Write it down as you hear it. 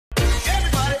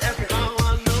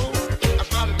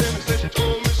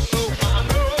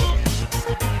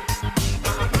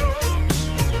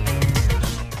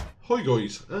Hi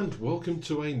guys, and welcome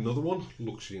to another one.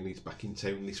 Luxion is back in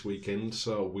town this weekend,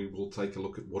 so we will take a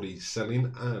look at what he's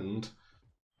selling, and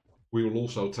we will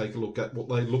also take a look at what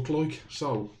they look like.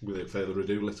 So without further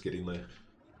ado, let's get in there.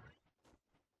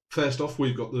 First off,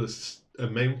 we've got the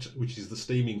amount, which is the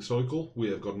steaming cycle. We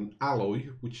have got an alloy,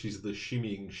 which is the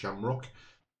shimmying shamrock.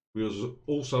 We have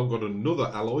also got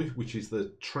another alloy, which is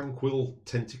the tranquil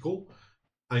tentacle.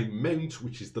 A mount,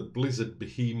 which is the blizzard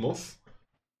behemoth.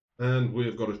 And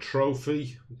we've got a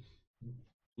trophy,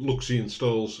 Luxion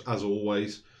styles as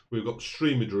always. We've got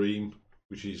Streamer Dream,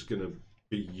 which is going to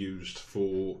be used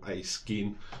for a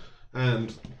skin.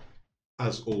 And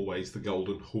as always, the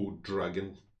Golden Hood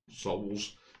Dragon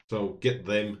souls. So get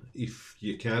them if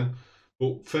you can.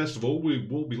 But first of all, we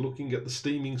will be looking at the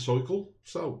steaming cycle.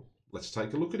 So let's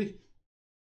take a look at it.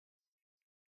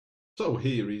 So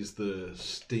here is the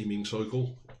steaming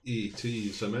cycle. It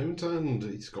is a mount and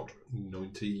it's got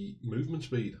 90 movement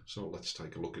speed. So let's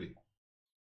take a look at it.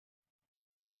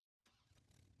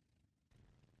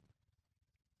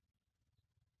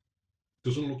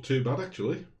 Doesn't look too bad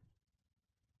actually.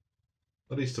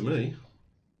 That is to me.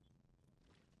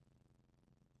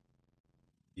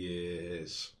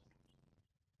 Yes.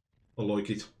 I like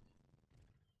it.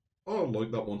 I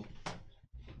like that one.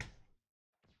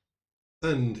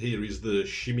 And here is the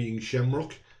shimmying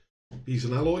shamrock. He's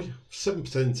an alloy,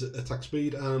 7% attack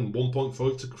speed and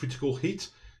 1.5 to critical hit.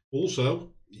 Also,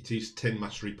 it is 10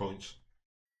 mastery points.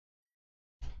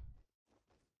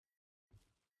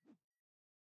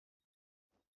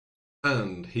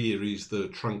 And here is the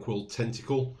tranquil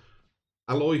tentacle.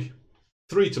 Alloy,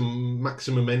 3 to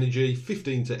maximum energy,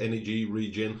 15 to energy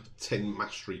regen, 10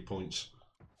 mastery points.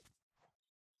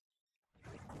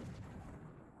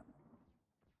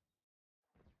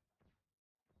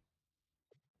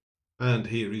 And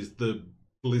here is the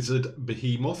blizzard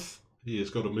behemoth. He has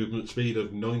got a movement speed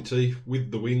of 90. With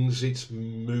the wings, it's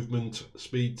movement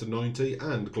speed to 90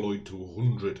 and glide to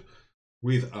 100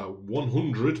 with a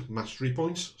 100 mastery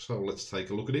points. So let's take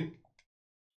a look at him.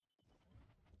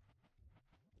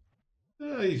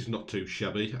 He's not too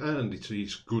shabby, and it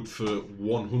is good for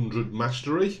 100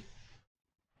 mastery.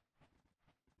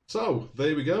 So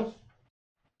there we go.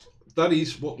 That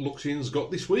is what Luxion's got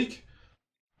this week.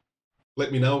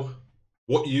 Let me know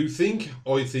what you think.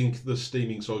 I think the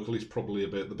steaming cycle is probably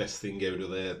about the best thing out of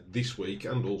there this week,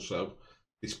 and also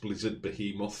this blizzard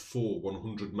behemoth for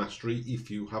 100 mastery if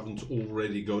you haven't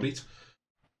already got it.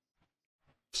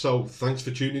 So thanks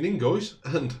for tuning in guys,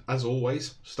 and as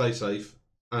always, stay safe,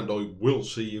 and I will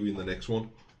see you in the next one.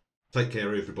 Take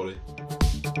care everybody.